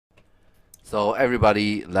So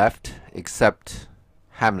everybody left except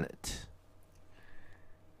Hamlet.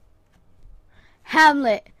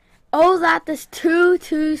 Hamlet. Oh, that this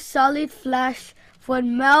too solid flesh would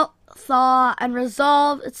melt, thaw, and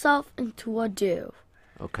resolve itself into a dew.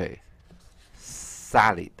 Okay.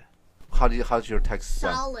 Solid. How's your text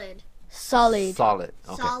sound? Solid. Solid. Solid.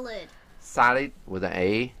 Okay. Solid. Solid with an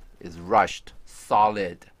A is rushed.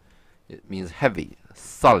 Solid. It means heavy.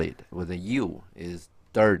 Solid with a U is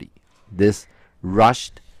dirty. This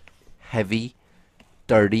rushed, heavy,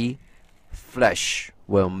 dirty flesh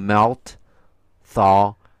will melt,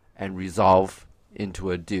 thaw, and resolve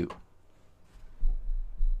into a dew.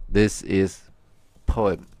 This is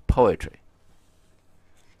poetry.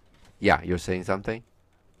 Yeah, you're saying something?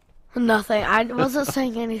 Nothing. I wasn't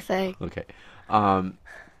saying anything. Okay.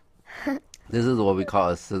 This is what we call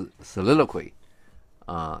a soliloquy,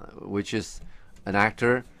 which is an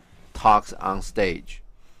actor talks on stage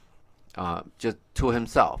just to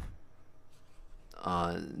himself.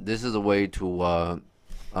 This is a way to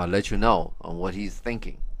let you know what he's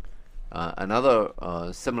thinking. Another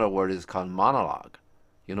similar word is called monologue.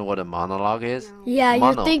 You know what a monologue is? No. Yeah,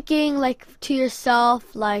 Mono. you're thinking like to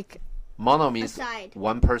yourself, like Mono means Aside.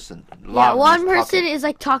 one person. yeah, Log one means person talking. is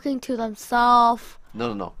like talking to themselves.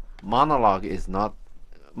 No. Monologue is not.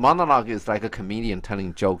 Monologue is like a comedian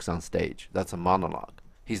telling jokes on stage. That's a monologue.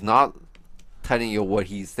 He's not telling you what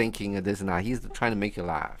he's thinking and this and that. He's trying to make you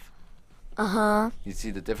laugh. You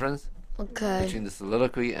see the difference Okay. between the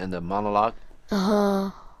soliloquy and the monologue?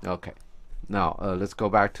 Okay. Now let's go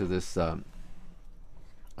back to this.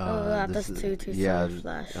 That's too solid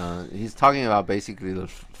flesh. He's talking about basically the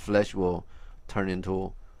flesh will turn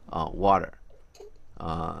into water.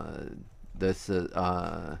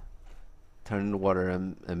 Turn into water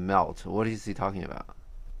and melt. What is he talking about?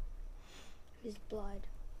 His blood.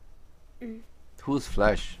 Whose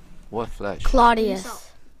flesh? What flesh? Claudius.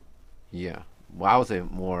 Himself. Yeah. Well, I would say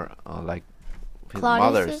more like his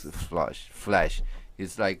Claudius's? mother's flesh.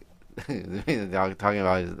 It's like they're talking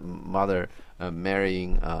about his mother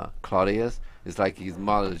marrying Claudius. It's like his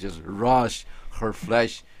mother just rushed her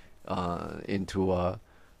flesh into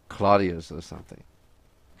Claudius or something.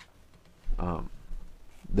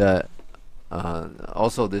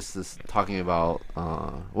 Also this is talking about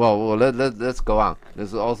let's go on.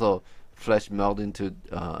 There's also flesh melt into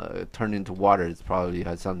turn into water. It probably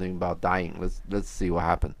had something about dying. Let's see what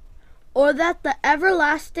happened. Or that the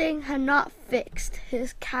everlasting had not fixed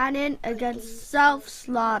his canon against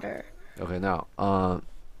self-slaughter. Okay, now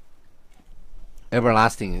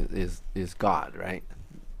everlasting is God, right?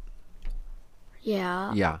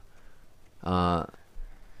 Yeah. Yeah.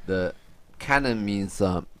 The canon means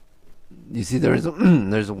you see there's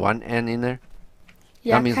there's one N in there.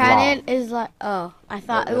 Yeah, That means canon law. is like, oh, I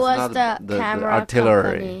thought That's it was not the the camera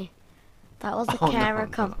artillery. company. That was the Oh, camera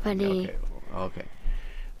no. company. Okay.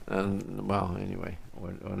 Well, anyway,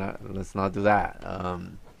 we're not. Let's not do that.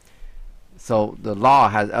 So the law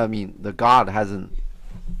the God hasn't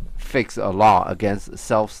fixed a law against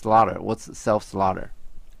self-slaughter. What's self-slaughter?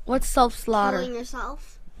 What's self-slaughter? Killing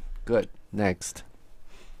yourself. Good. Next.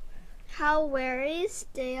 How weary,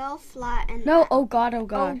 stale, flat, and No, oh God, oh oh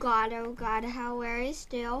God. God, oh God, how weary,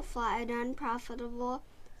 stale, flat, and unprofitable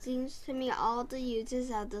seems to me all the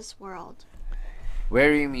uses of this world.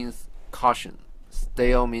 Weary means caution.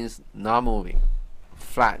 Stale means not moving.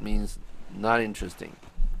 Flat means not interesting.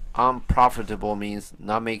 Unprofitable means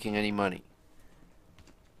not making any money.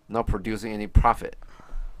 Not producing any profit.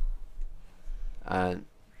 And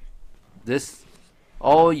this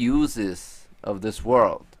all uses of this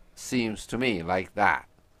world seems to me like that.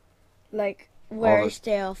 Like, All very the-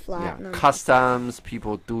 stale, flat. Yeah, no. customs,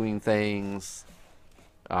 people doing things.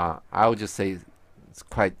 I would just say it's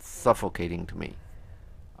quite suffocating to me.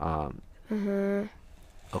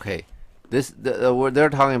 Okay, they're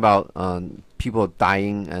talking about people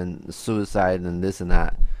dying and suicide and this and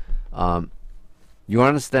that. You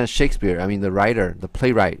understand Shakespeare? I mean, the writer, the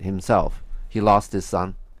playwright himself. He lost his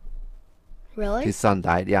son. Really? His son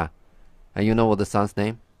died. Yeah, and you know what the son's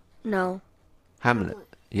name? No. Hamlet.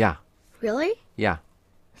 Yeah, Really? yeah,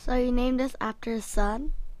 So you named this after his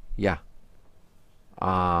son? yeah.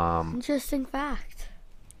 Interesting fact.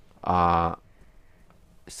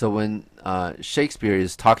 So when Shakespeare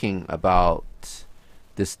is talking about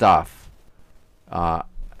this stuff,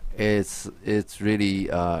 it's really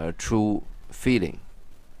true feeling.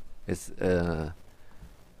 It's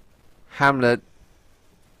Hamlet.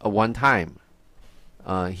 One time,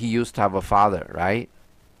 he used to have a father, right?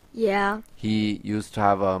 Yeah. He used to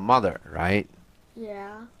have a mother, right?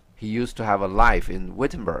 Yeah. He used to have a life in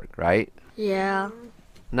Wittenberg, right? Yeah.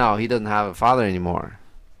 Now he doesn't have a father anymore,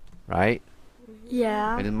 right?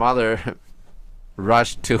 Yeah. And his mother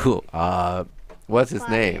rushed to what's his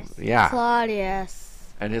name? Claudius. Yeah.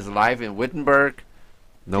 Claudius. And his life in Wittenberg,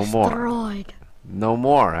 no more. Destroyed. No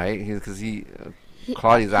more, right? Because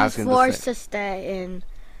Claudius asked He's him to forced stay. to stay in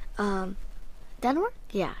Denmark?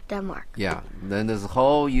 Yeah, Denmark. Yeah. Then this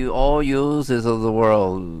whole all uses of the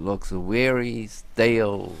world looks weary,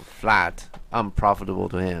 stale, flat, unprofitable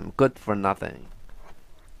to him, good for nothing.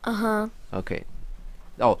 Uh-huh. Okay.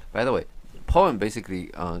 Oh, by the way, poem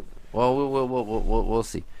basically. Well, we'll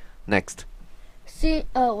see. Next. See,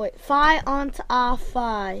 oh wait, Phi onto our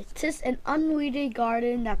Phi. 'Tis an unweeded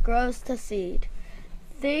garden that grows to seed.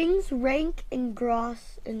 Things rank and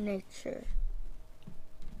gross in nature.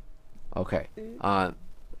 Okay.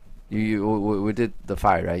 We did the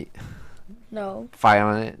fire, right? No. Fire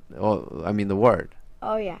on it. Oh, I mean the word.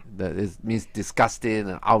 Oh yeah. That is means disgusted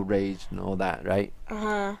and outraged and all that, right?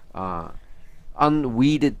 Uh-huh.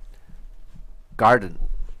 Unweeded garden.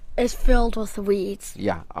 It's filled with weeds.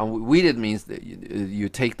 Yeah. Weeded means that you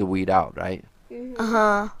take the weed out, right?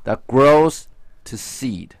 Uh-huh. That grows to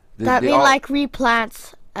seed. That They means all- like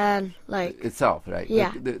replants and like itself, right?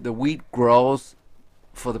 Yeah. The weed grows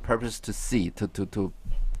for the purpose to seed, to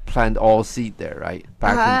plant all seed there, right?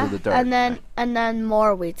 Back into the dirt. and then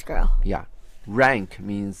more weeds grow. Yeah. Rank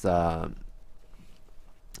means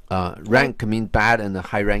rank means bad and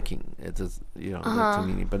high ranking. It is the two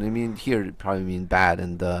meaning. But I mean here it probably mean bad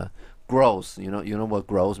and gross. You know what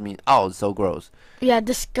gross mean? Oh, it's so gross. Yeah,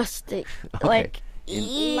 disgusting. Okay. Like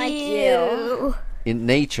Like you. In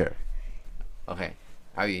nature. Okay.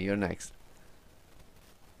 Avi, you're next.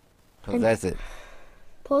 Possess it.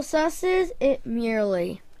 Possesses it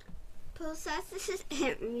merely. Possesses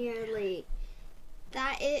it merely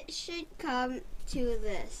that it should come to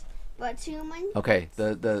this, but too much. Okay.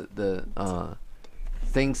 The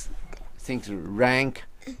things rank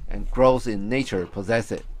and grows in nature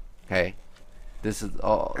possess it. Okay. This is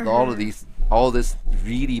all of these, all this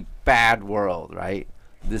really bad world, right?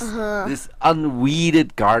 This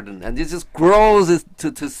unweeded garden, and it just grows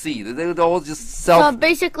to seed. They all just So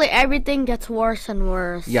basically everything gets worse and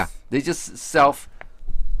worse. Yeah, they just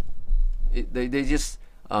they just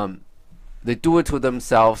they do it to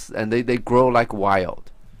themselves, and they grow like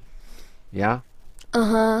wild. Yeah.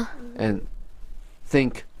 Uh-huh. And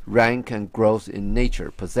think rank and growth in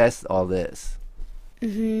nature possess all this.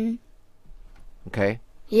 Mhm. Okay.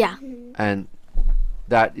 Yeah. And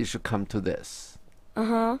that it should come to this.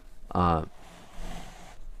 Uh-huh.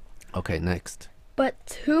 Okay, next. But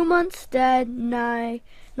 2 months dead, nigh,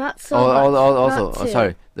 not so Oh, much. also, not two.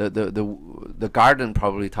 sorry. The garden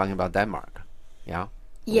probably talking about Denmark. Yeah.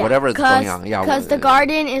 Yeah, Whatever is going on. Yeah. Because the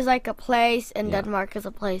garden is like a place, and Yeah. Denmark is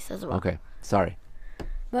a place as well. Okay. Sorry.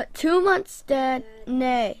 But 2 months dead,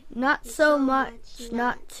 nay, not so much,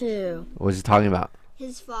 not two. What was he talking about?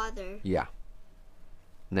 His father. Yeah.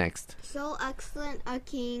 Next. So excellent a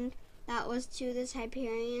king that was to this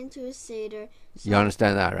Hyperion to a satyr. You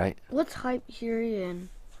understand that, right? What's Hyperion?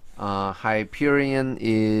 Hyperion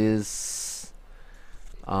is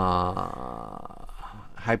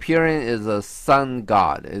Hyperion is a sun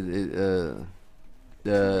god.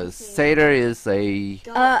 The satyr is a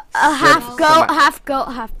A half Semi- goat,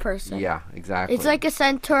 half person. yeah, exactly. It's like a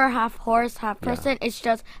centaur, half horse, half person. It's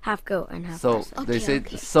just half goat and half so person. they Okay, said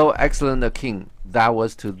okay. so excellent a king that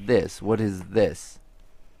was to this. What is this?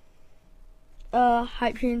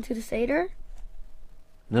 Hyperion to the satyr?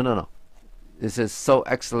 No. It says so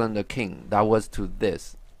excellent a king that was to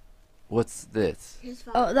this. What's this? His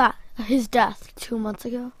father. Oh, that. His death 2 months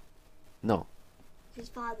ago. No, His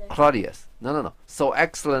father. Claudius. No. So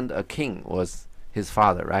excellent a king was his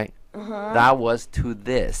father, right? Uh-huh. That was to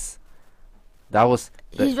this. That was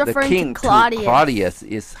He's the referring to king Claudius. Claudius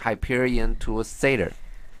is Hyperion to a satyr.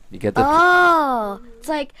 You get the Oh, it's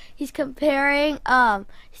like he's comparing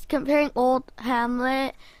old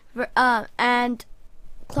Hamlet and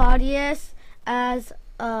Claudius as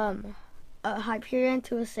a Hyperion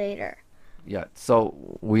to a satyr. yeah. So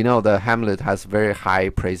we know that Hamlet has very high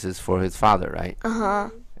praises for his father, right? Uh-huh.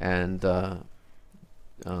 And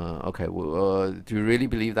okay, do you really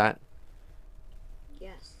believe that?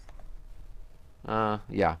 Yes.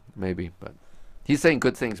 Yeah, maybe, but he's saying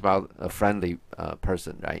good things about a friendly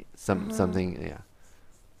person, right? Something, yeah.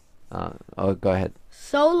 Oh, go ahead.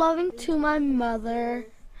 So loving to my mother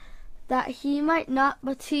that he might not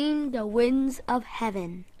between the winds of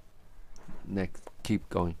heaven. Next, keep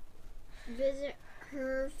going. Visit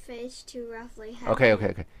her face too roughly.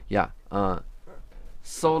 Okay. Yeah.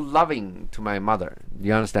 So loving to my mother.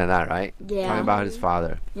 You understand that, right? Yeah. Talking about his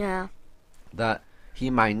father. Yeah. That he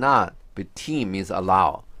might not beteem means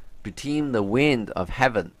allow. Beteem the wind of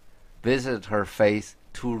heaven. visited her face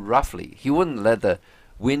too roughly. He wouldn't let the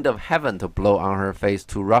wind of heaven to blow on her face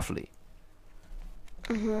too roughly.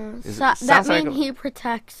 So It that sounds like means he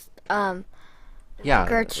protects yeah,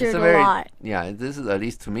 Gertrude it's a a very lot. yeah. This is, at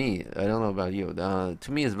least to me. I don't know about you.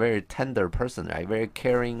 To me, it's a very tender person, right? Very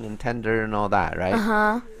caring and tender and all that,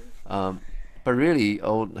 right? But really,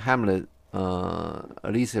 old Hamlet,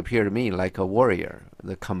 at least appeared to me like a warrior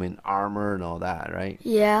that come in armor and all that, right?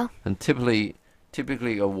 Yeah. And typically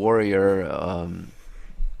a warrior,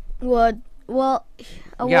 Would well,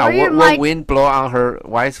 a yeah, warrior what might. wind blow on her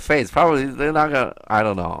wife's face? Probably they're not gonna. I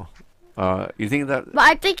don't know. You think that? But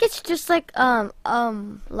I think it's just like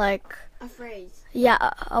like A phrase.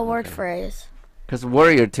 yeah, a word phrase. Because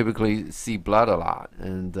warrior typically see blood a lot,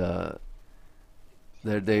 and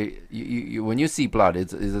you when you see blood,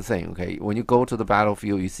 it's a thing. Okay, when you go to the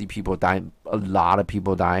battlefield, you see people die. A lot of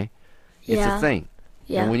people die. It's Yeah. a thing.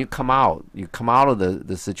 Yeah. And when you come out of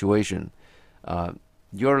the situation,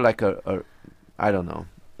 you're like a I don't know,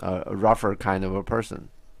 a rougher kind of a person.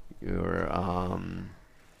 You're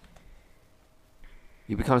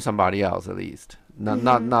you become somebody else, at least.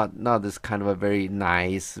 Not this kind of a very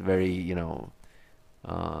nice, very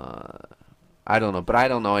I don't know, but I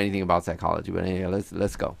don't know anything about psychology. But anyway,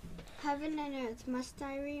 let's go. Heaven and earth, must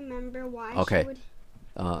I remember why Okay. she would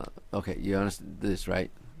Okay, you understand this,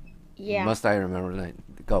 right? Yeah. Must I remember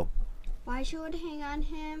that? Go. why she would hang on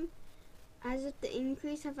him as if the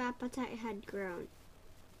increase of appetite had grown.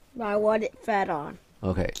 By what it fed on.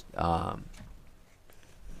 Okay.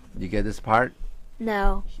 You get this part?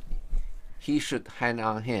 No. He should hang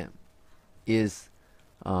on him is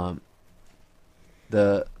the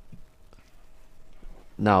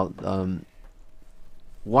now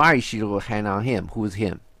why she will hang on him? Who's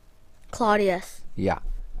him? Claudius. Yeah.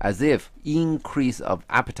 As if increase of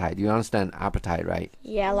appetite. You understand appetite, right?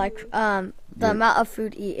 Yeah, like the You- amount of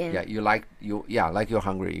food eaten. Yeah, like you're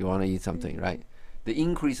hungry, you want to eat something, right? The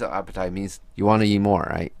increase of appetite means you want to eat more,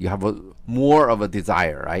 right? You have more of a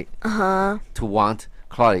desire, right? To want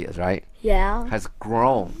Claudius, right? Yeah. Has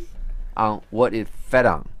grown on what it fed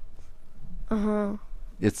on.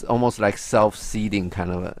 It's almost like self-seeding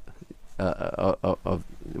kind of of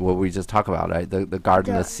what we just talked about, right? The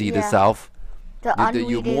garden that seed yeah. itself. The You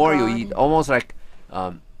unweeded more you garden. eat, almost like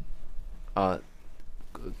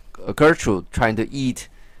Gertrude trying to eat,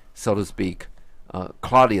 so to speak.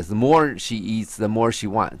 Claudius, the more she eats, the more she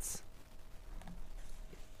wants.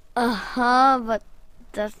 But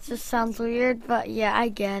that just sounds weird. But yeah, I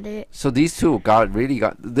get it. So these two really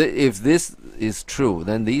got. If this is true,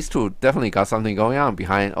 then these two definitely got something going on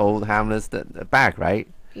behind old Hamlet's back, right?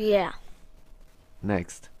 Yeah.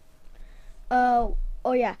 Next. Oh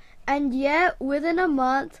yeah. And yet, within a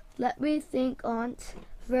month, let me think on't.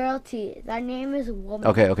 Frailty. Thy name is woman.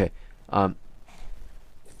 Okay.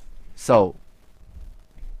 So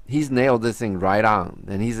he's nailed this thing right on,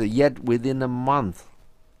 and he's yet within a month.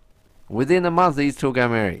 Within a month, these two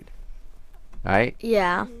got married, right?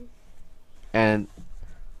 Yeah. And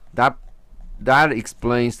that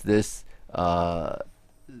explains this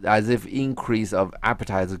as if increase of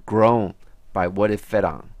appetite has grown by what it fed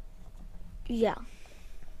on. Yeah.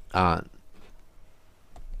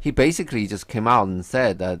 He basically just came out and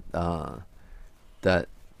said that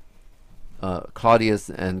Claudius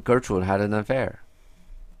and Gertrude had an affair.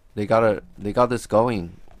 They got this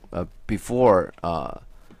going before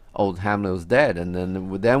old Hamlet was dead, and then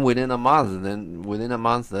within a month,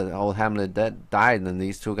 that old Hamlet died, and then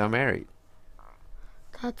these two got married.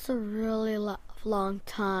 That's a really long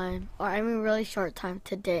time, or I mean, really short time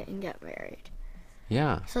to date and get married.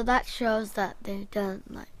 Yeah. So that shows that they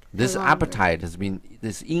don't like. This longer. appetite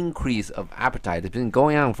this increase of appetite has been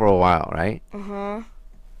going on for a while, right? Uh-huh.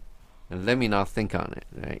 And let me not think on it,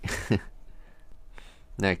 right?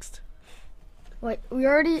 Next. Wait, we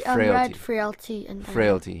already Frailty. read frailty and then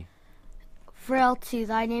Frailty. Frailty,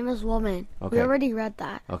 thy name is woman. Okay. We already read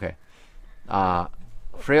that. Okay.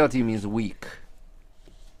 Frailty means weak.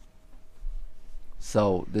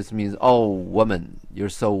 So this means, oh, woman, you're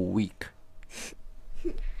so weak.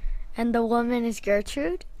 And the woman is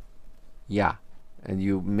Gertrude? Yeah. And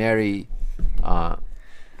you marry, A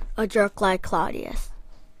jerk like Claudius.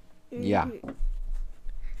 yeah.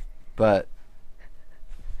 But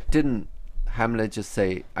didn't Hamlet just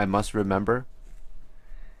say, I must remember?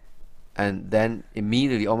 And then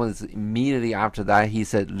almost immediately after that, he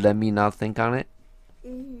said, let me not think on it.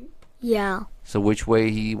 Yeah. So which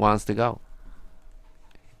way he wants to go?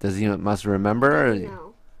 Does he must remember? Or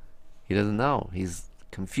No. he doesn't know. He's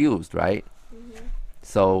confused, right?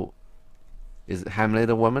 So is Hamlet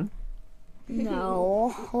a woman?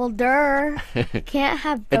 No. Well, can't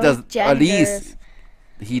have both It does genders.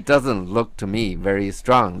 he doesn't look to me very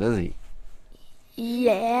strong, does he?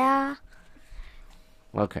 Yeah.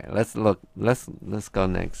 Okay, let's look. Let's go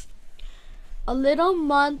next. A little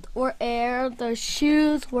month or ere the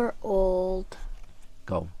shoes were old,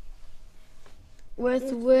 Go.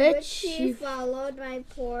 with which which she she followed my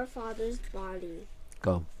poor father's body,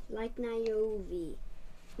 Go. like Niobe.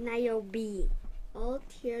 All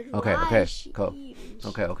tears. Okay, why okay, she go. even-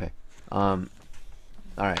 Okay. All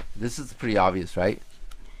right. This is pretty obvious, right?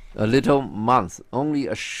 A little month, only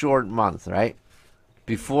a short month, right?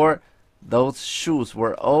 Before those shoes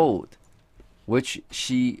were old, which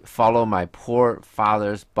she followed my poor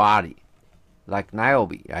father's body, like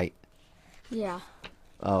Niobe, right? yeah,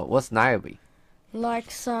 What's Niobe?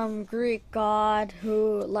 like some Greek god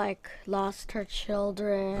who like lost her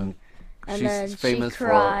children, and She's then famous she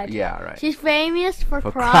cried. for right. She's famous for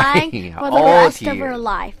For crying crying for the all rest of her tears.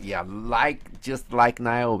 life. Yeah, just like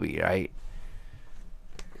Niobe, right?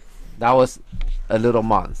 That was a little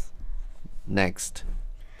month. Next.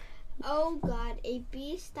 Oh God, a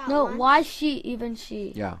beast that No, wants. why she?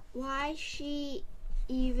 Yeah. Why she,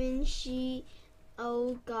 even she,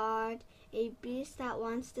 oh God, a beast that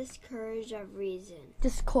wants this courage of reason.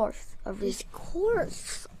 Discourse of This reason.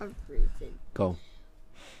 course of reason Go.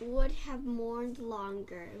 would have mourned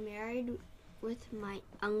longer, married with my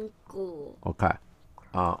uncle. Okay.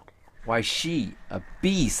 Why she, a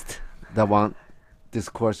beast that want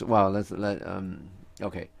discourse? Well,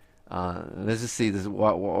 okay. Let's just see this.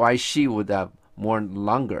 Why she would have mourned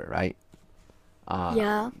longer, right?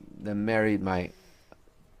 Yeah. Than married my.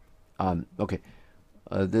 Okay.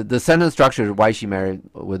 The sentence structure is why she married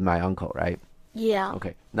with my uncle, right? Yeah.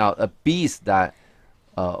 Okay. Now a beast that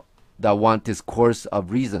want discourse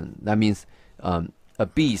of reason. That means a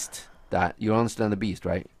beast that you understand the beast,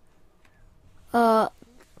 right?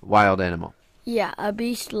 Wild animal. Yeah, a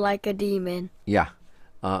beast like a demon. Yeah.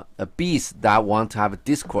 A beast that want to have a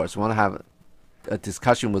discourse, want to have a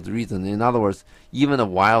discussion with reason. In other words, even a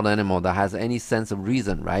wild animal that has any sense of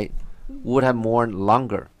reason, right, would have mourned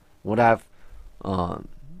longer. Would have,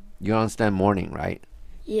 you understand mourning, right?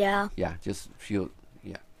 Yeah. Yeah, just feel,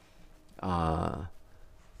 yeah.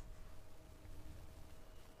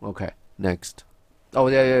 Okay, next. Oh,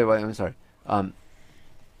 yeah, wait, I'm sorry.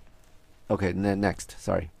 Okay, next,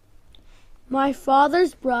 sorry. My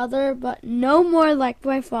father's brother, but no more like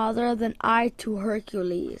my father than I to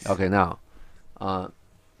Hercules. Okay, now,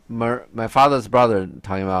 my father's brother,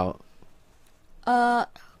 talking about,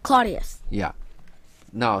 Claudius. yeah.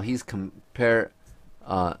 Now, he's compare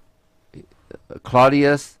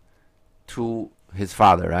Claudius to his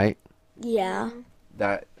father, right? Yeah.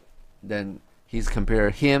 That then he's compare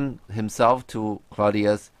himself to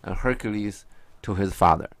Claudius and Hercules to his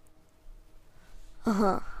father,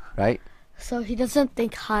 Uh-huh. right? So he doesn't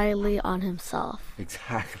think highly on himself.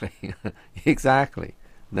 Exactly. Exactly.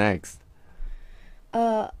 Next.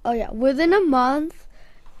 Oh yeah. Within a month,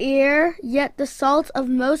 ere yet the salt of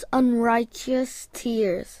most unrighteous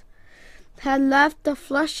tears had left the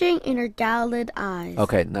flushing in her galled eyes.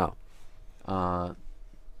 Okay, now,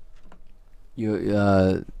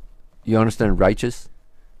 you understand righteous?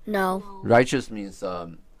 No. Righteous means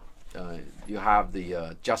you have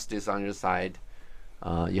the justice on your side.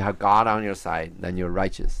 You have God on your side, then you're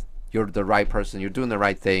righteous. You're the right person. You're doing the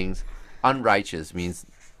right things. Unrighteous means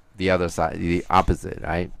the other side, the opposite,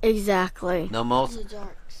 right? Exactly. Now most, The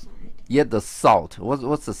dark side. yet the salt.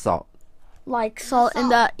 What's the salt? Like salt in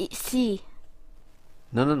the sea.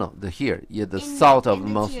 No. The here. Yeah, the salt of in the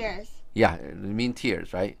the most. tears. Yeah, it mean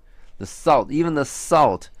tears, right? The salt, even the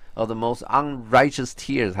salt of the most unrighteous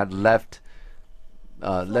tears had left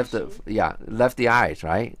the eyes,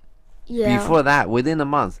 right? Yeah. Before that, within a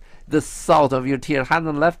month, the salt of your tears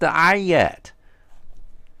hadn't left the eye yet.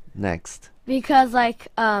 Next. Because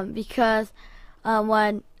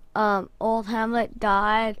when old Hamlet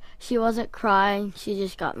died, she wasn't crying. She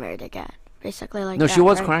just got married again. Basically like No, that, she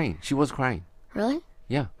was right? crying. She was crying. Really?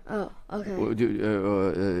 Yeah. Oh, okay.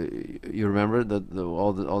 You remember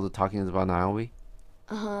all the talkings about Naomi?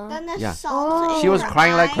 Uh-huh. Then the Yeah. salt. in She was her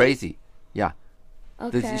crying like eyes. crazy. Yeah.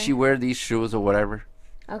 Okay. Did she wear these shoes or whatever?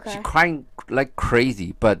 Okay. She crying like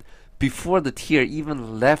crazy, but before the tear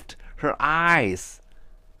even left her eyes.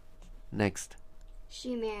 Next.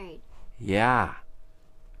 She married. Yeah.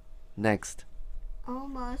 Next.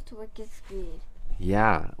 Almost wicked speed.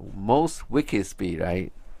 Yeah. Most wicked speed,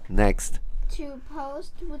 right? Next. To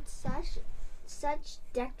post with such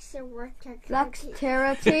dexterity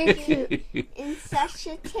Dexterity to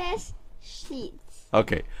incessantous sheets.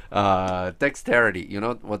 Okay. Dexterity. You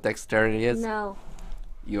know what dexterity is? no.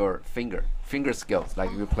 Your finger skills.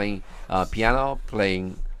 Like you're playing piano,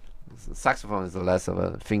 playing Saxophone is less of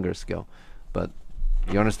a finger skill, but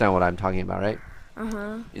you understand what I'm talking about, right?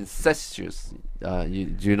 Incestuous. Do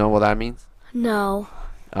you know what that means? No.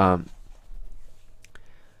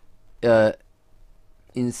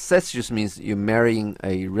 Incestuous means you're marrying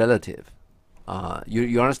a relative.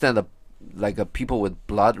 You understand people with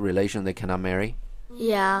blood relation they cannot marry.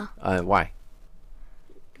 Yeah. Why?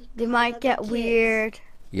 They might get kids. weird.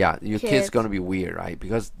 Yeah, your kid's Kids. gonna be weird, right?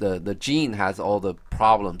 Because the gene has all the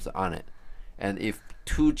problems on it, and if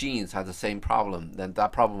two genes have the same problem, then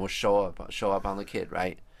that problem will show up on the kid,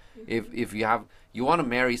 right? If you want to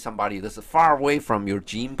marry somebody that's far away from your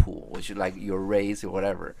gene pool, which is like your race or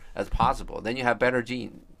whatever, as possible, then you have better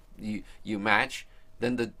gene. You match,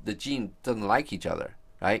 then the gene doesn't like each other,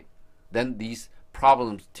 right? Then these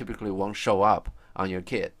problems typically won't show up on your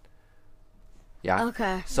kid. Yeah.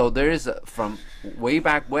 Okay. So there is from way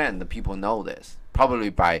back when the people know this, probably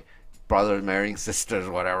by brothers marrying sisters,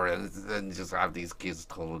 whatever, and just have these kids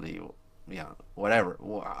totally, whatever.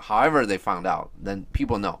 However they found out, then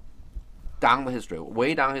people know. Down the history,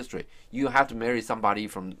 way down history, you have to marry somebody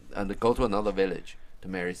and go to another village to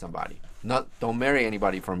marry somebody. Don't marry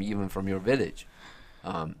anybody even from your village.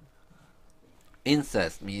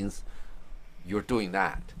 Incest means you're doing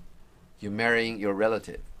that. You're marrying your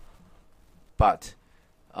relative. But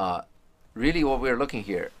really, what we're looking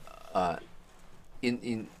here,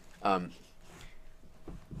 in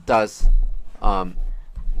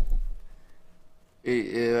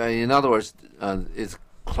other words, is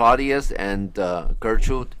Claudius and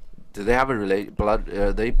Gertrude? Do they have a blood?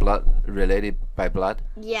 Are they blood related by blood?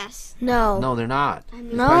 Yes. No. No, they're not.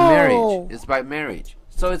 It's No. by marriage. It's by marriage.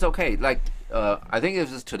 So it's okay. Like I think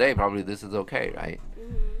if it's today, probably this is okay, right?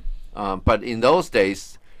 But in those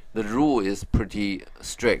days, the rule is pretty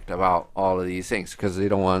strict about all of these things because they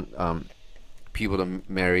don't want people to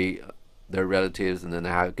marry their relatives and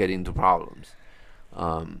then get into problems.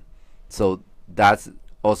 So that's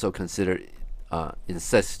also considered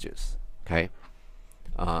incestuous. Okay.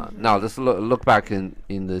 Now let's look back in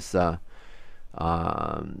this the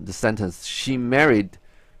sentence. She married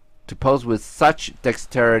to pose with such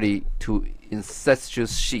dexterity to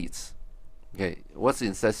incestuous sheets. Okay, what's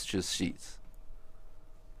incestuous sheets?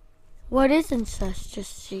 What is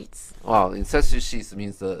incestuous sheets? Well, incestuous sheets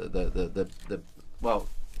means the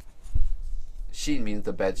sheet means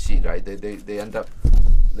the bed sheet, right? They end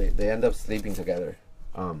up sleeping together.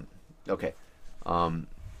 Okay.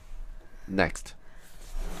 Next.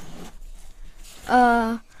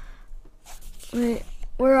 Wait,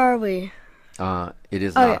 where are we? It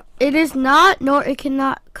is Oh, not. yeah. It is not, nor it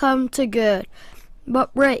cannot come to good,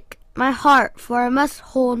 but break my heart, for I must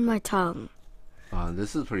hold my tongue.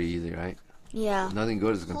 This is pretty easy, right? Yeah. Nothing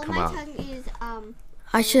good is gonna Hold come my out. tongue is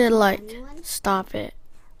I should anyone? stop it.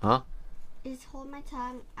 Huh? Is hold my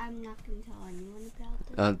tongue. I'm not gonna tell anyone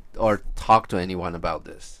about this. Or talk to anyone about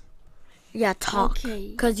this. Yeah, talk.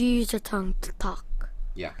 Okay. Cause you use your tongue to talk.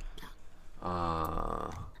 Yeah.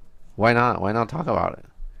 Why not? Why not talk about it?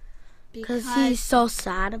 Cause he's so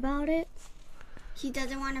sad about it. he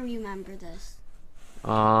doesn't want to remember this.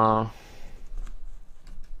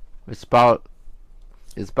 It's about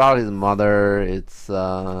his mother. It's he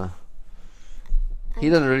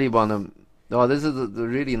doesn't really want to. No, this is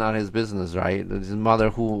really not his business, right? His mother,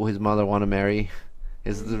 who his mother want to marry,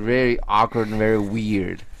 is very awkward and very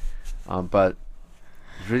weird. But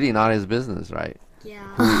it's really not his business, right?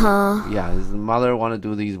 Yeah. Yeah, his mother want to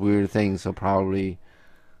do these weird things, so probably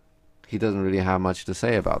he doesn't really have much to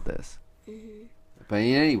say about this. But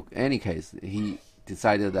in any case, he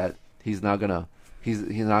decided that he's not gonna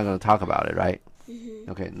talk about it, right?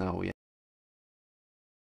 Okay, now we